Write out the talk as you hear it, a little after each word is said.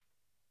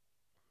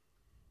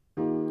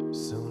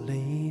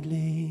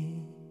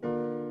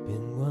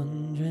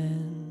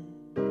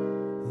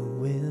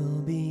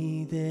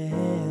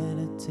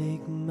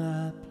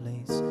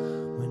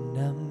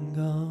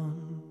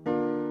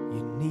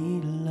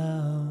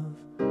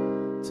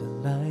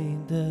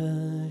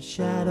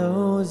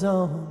was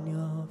on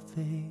your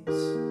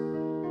face.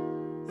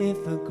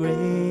 If a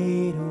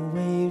greater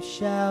wave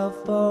shall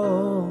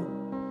fall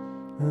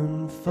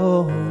and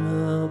fall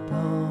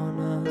upon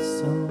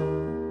us all,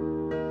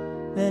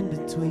 then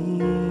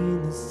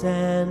between the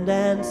sand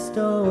and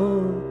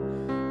stone,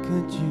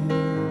 could you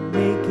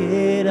make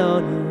it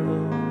on your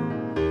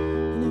own?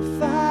 And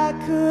if I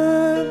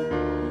could,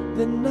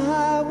 then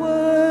I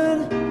would.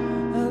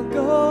 I'll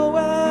go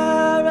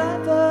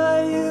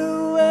wherever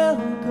you will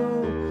go,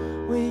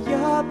 way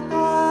up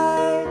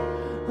high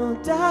or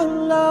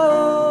down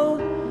low.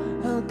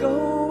 I'll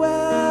go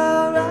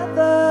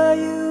wherever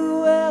you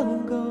will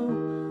go,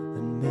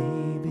 and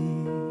maybe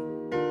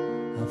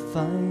I'll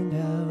find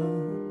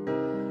out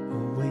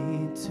a way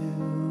to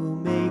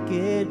make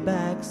it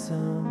back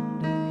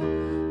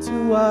someday, to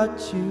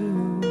watch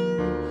you,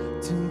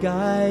 to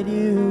guide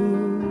you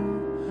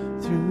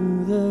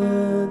through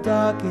the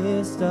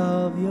darkest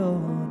of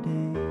your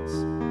days.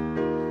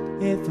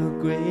 If a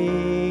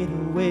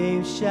greater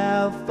wave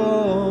shall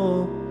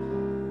fall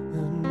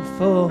and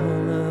fall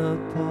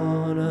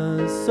upon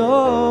us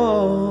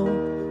all,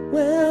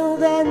 well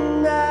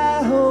then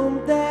I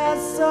hope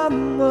there's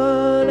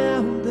someone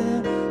out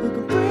there who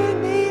can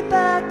bring me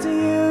back to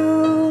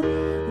you.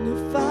 And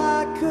if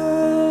I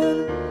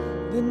could,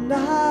 then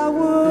I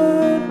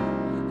would.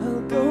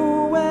 I'll go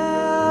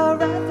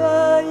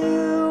wherever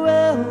you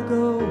will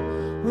go,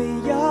 way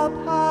up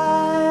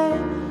high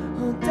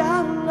or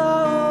down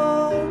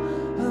low.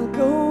 I'll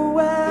go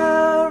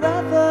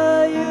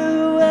wherever you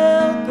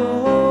will go.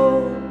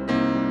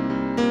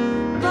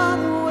 Run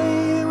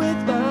away with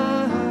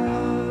my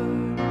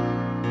heart,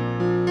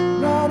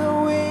 run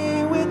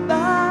away with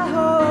my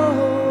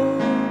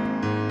hope,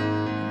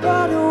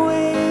 run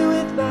away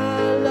with my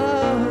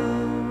love.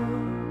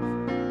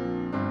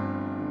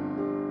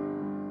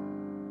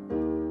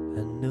 I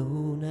know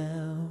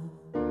now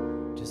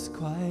just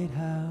quite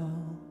how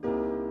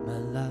my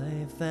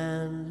life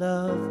and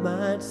love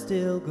might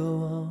still go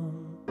on.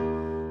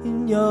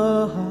 In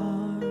your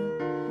heart,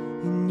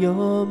 in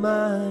your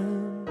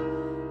mind,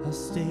 I'll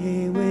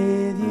stay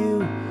with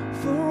you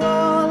for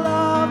all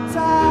of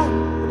time.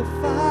 And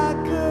if I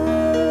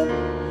could,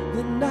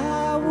 then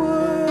I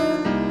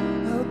would.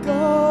 I'll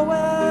go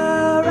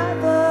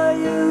wherever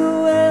you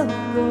will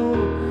go,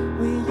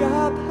 way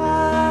up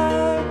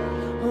high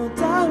or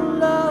down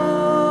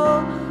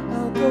low.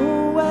 I'll go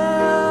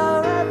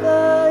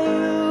wherever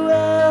you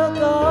will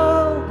go.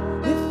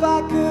 If I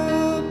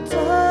could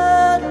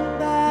turn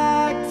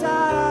back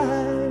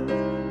time,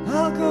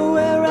 I'll go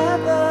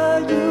wherever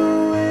you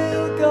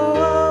will go.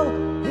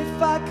 If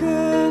I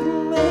could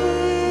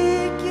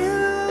make you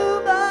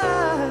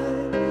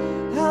mine,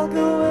 I'll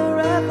go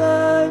wherever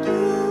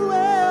you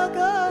will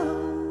go.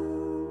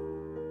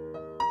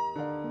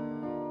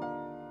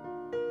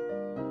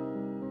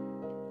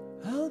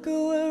 I'll go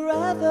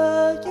wherever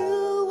you